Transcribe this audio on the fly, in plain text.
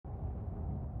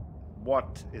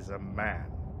What is a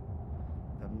man?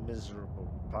 A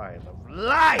miserable pile of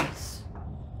lies!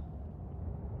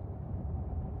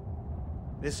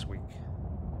 This week,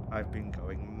 I've been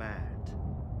going mad.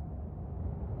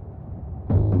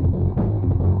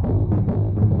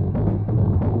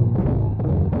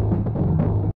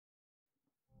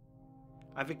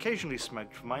 I've occasionally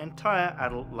smoked for my entire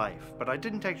adult life, but I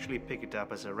didn't actually pick it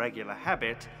up as a regular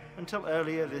habit until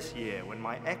earlier this year when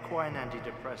my equine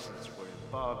antidepressants were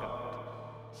embargoed.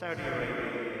 Saudi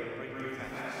Arabia, bring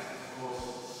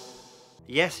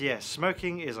Yes,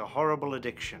 smoking is a horrible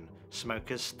addiction.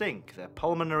 Smokers stink, their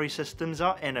pulmonary systems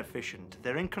are inefficient,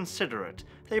 they're inconsiderate,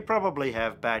 they probably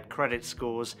have bad credit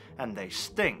scores, and they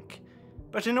stink.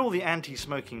 But in all the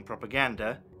anti-smoking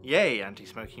propaganda, yay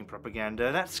anti-smoking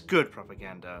propaganda, that's good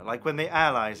propaganda, like when the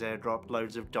Allies airdropped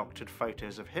loads of doctored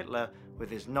photos of Hitler with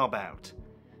his knob out.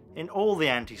 In all the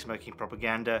anti-smoking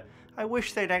propaganda, I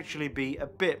wish they'd actually be a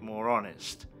bit more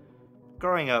honest.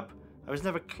 Growing up, I was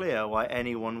never clear why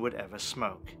anyone would ever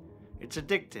smoke. It's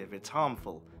addictive, it's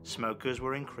harmful, smokers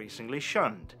were increasingly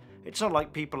shunned. It's not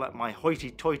like people at my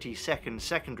hoity-toity second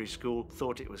secondary school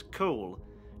thought it was cool.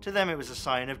 To them it was a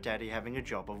sign of daddy having a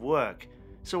job of work.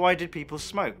 So why did people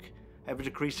smoke?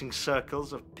 Ever-decreasing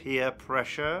circles of peer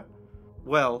pressure?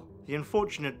 Well, the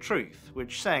unfortunate truth,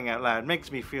 which saying out loud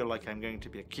makes me feel like I'm going to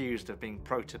be accused of being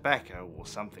pro-tobacco or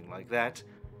something like that.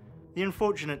 The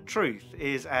unfortunate truth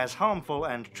is, as harmful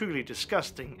and truly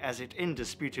disgusting as it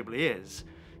indisputably is,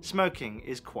 smoking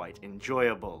is quite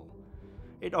enjoyable.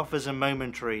 It offers a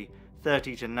momentary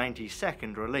 30 to 90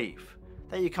 second relief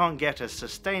that you can't get as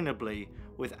sustainably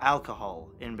with alcohol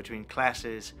in between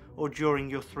classes or during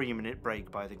your 3-minute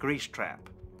break by the grease trap.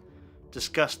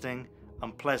 Disgusting,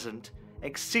 unpleasant,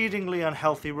 exceedingly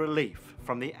unhealthy relief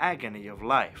from the agony of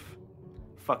life.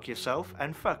 Fuck yourself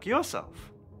and fuck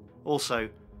yourself. Also,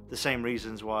 the same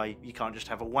reasons why you can't just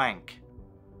have a wank.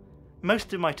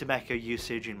 Most of my tobacco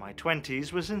usage in my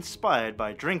 20s was inspired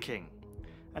by drinking.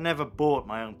 I never bought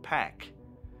my own pack.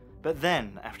 But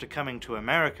then, after coming to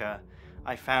America,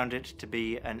 I found it to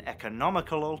be an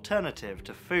economical alternative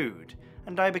to food,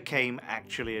 and I became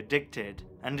actually addicted,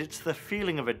 and it's the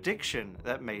feeling of addiction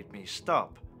that made me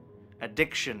stop.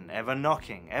 Addiction ever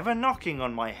knocking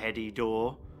on my heady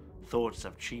door. Thoughts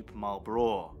of cheap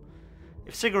Marlboro.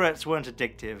 If cigarettes weren't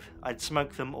addictive, I'd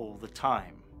smoke them all the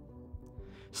time.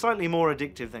 Slightly more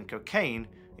addictive than cocaine,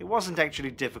 it wasn't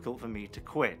actually difficult for me to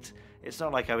quit. It's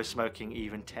not like I was smoking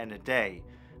even 10 a day.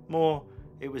 More,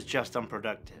 it was just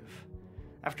unproductive.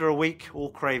 After a week, all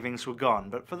cravings were gone,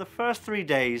 but for the first 3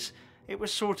 days, it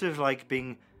was sort of like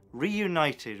being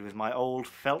reunited with my old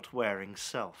felt-wearing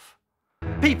self.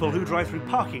 People who drive through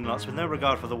parking lots with no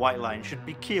regard for the white line should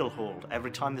be keel-hauled. Every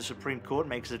time the Supreme Court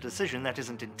makes a decision that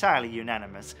isn't entirely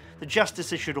unanimous, the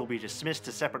justices should all be dismissed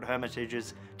to separate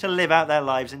hermitages to live out their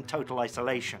lives in total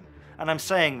isolation. And I'm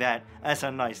saying that as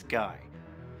a nice guy.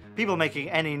 People making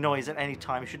any noise at any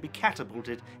time should be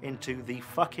catapulted into the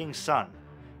fucking sun.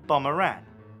 Bomb Iran,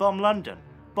 bomb London,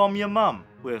 bomb your mum,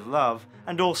 with love,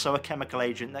 and also a chemical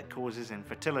agent that causes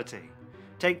infertility.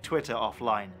 Take Twitter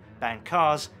offline. Ban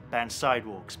cars, ban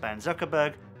sidewalks, ban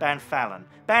Zuckerberg, ban Fallon,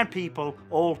 ban people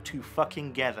all too fucking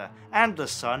together. And the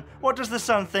sun, what does the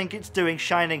sun think it's doing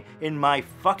shining in my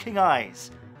fucking eyes?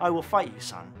 I will fight you,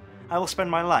 sun. I will spend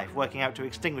my life working out to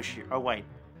extinguish you. Oh wait,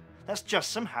 that's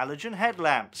just some halogen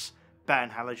headlamps.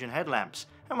 Ban halogen headlamps.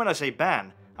 And when I say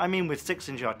ban, I mean with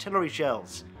 6-inch artillery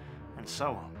shells. And so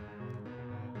on.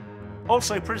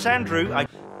 Also, Prince Andrew,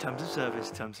 Terms of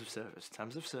service, terms of service,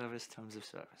 terms of service, terms of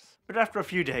service. But after a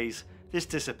few days, this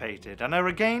dissipated, and I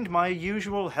regained my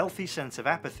usual healthy sense of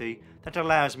apathy that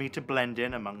allows me to blend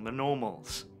in among the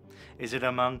normals. Is it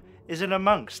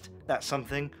amongst? That's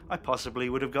something I possibly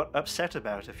would have got upset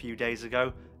about a few days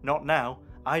ago. Not now.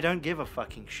 I don't give a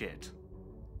fucking shit.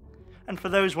 And for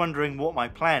those wondering what my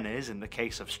plan is in the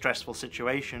case of stressful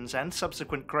situations and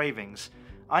subsequent cravings,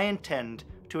 I intend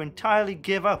to entirely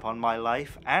give up on my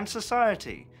life and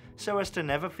society so as to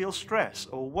never feel stress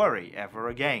or worry ever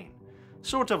again.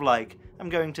 Sort of like I'm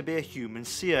going to be a human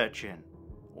sea urchin.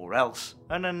 Or else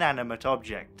an inanimate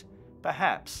object.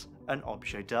 Perhaps an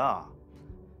objet d'art.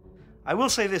 I will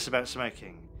say this about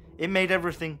smoking. It made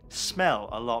everything smell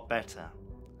a lot better.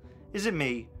 Is it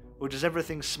me, or does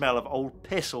everything smell of old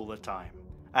piss all the time?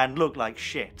 And look like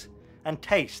shit? And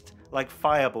taste like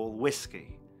Fireball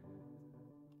whiskey?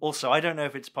 Also, I don't know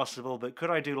if it's possible, but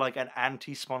could I do like an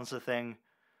anti-sponsor thing?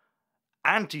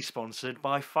 Anti-sponsored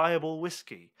by Fireball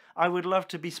Whiskey. I would love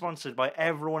to be sponsored by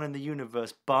everyone in the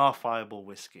universe bar Fireball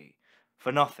Whiskey.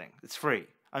 For nothing. It's free.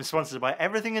 I'm sponsored by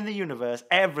everything in the universe,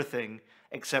 everything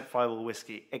except Fireball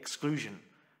Whiskey. Exclusion.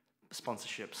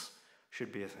 Sponsorships.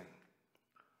 Should be a thing.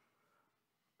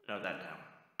 Note that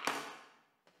down.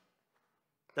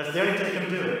 That's the only take I'm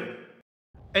doing.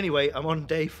 Anyway, I'm on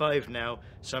day 5 now,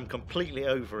 so I'm completely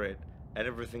over it, and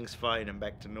everything's fine and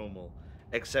back to normal.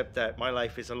 Except that my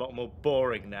life is a lot more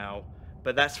boring now,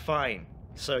 but that's fine.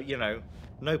 So, you know,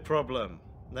 no problem.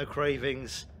 No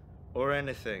cravings or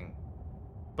anything.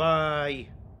 Bye.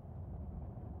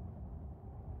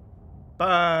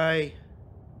 Bye.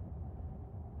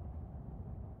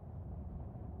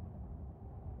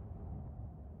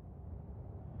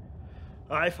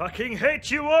 I fucking hate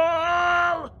you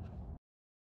all!